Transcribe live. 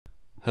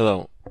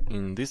Hello,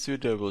 in this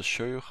video I will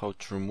show you how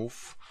to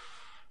remove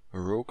a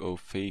rogue or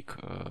fake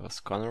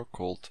scanner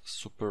called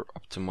Super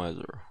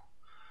Optimizer.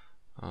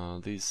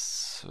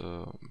 This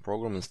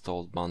program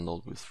installed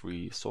bundled with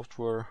free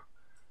software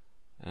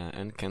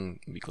and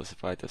can be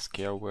classified as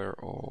scareware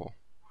or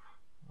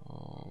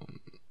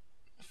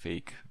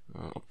fake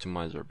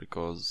optimizer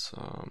because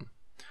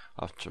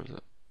after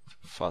the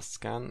fast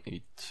scan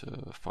it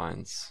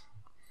finds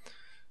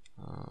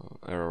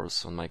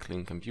errors on my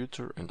clean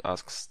computer and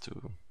asks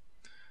to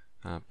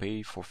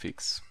pay for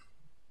fix.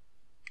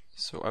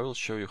 So I will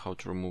show you how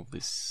to remove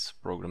this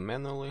program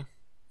manually.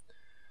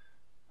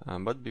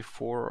 But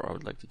before, I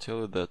would like to tell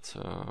you that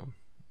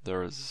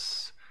there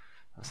is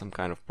some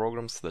kind of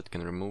programs that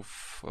can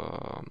remove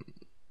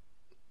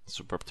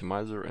Super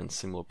Optimizer and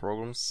similar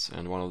programs,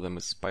 and one of them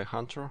is Spy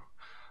Hunter.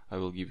 I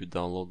will give you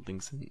download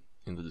links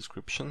in the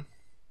description.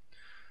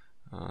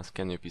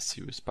 Scan your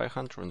PC with Spy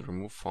Hunter and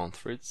remove found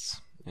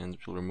threads, and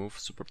it will remove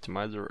Super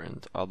Optimizer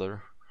and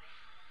other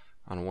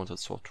unwanted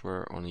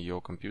software on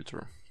your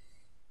computer.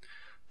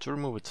 To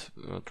remove it,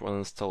 to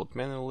uninstall it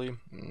manually,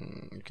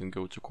 you can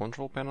go to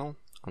Control Panel,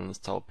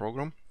 Uninstall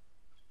Program,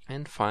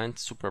 and find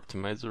Super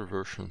Optimizer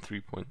version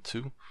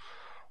 3.2,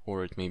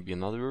 or it may be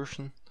another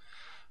version,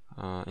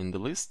 in the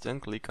list,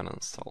 and click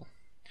Uninstall.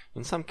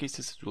 In some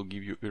cases it will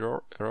give you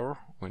error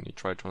when you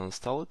try to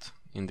uninstall it.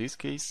 In this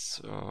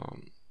case,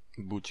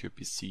 boot your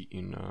PC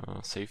in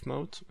safe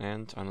mode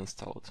and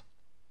uninstall it.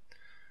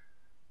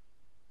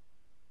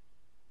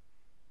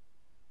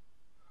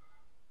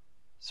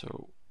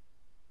 So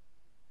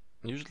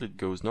usually it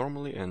goes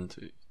normally and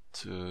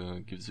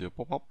it gives you a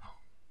pop-up,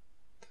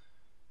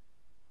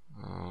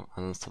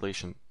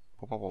 uninstallation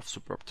pop-up of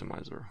Super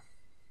Optimizer.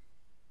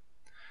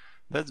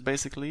 That's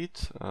basically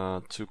it.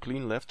 To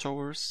clean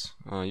leftovers,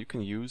 you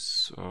can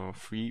use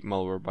free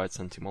Malwarebytes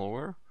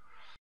anti-malware.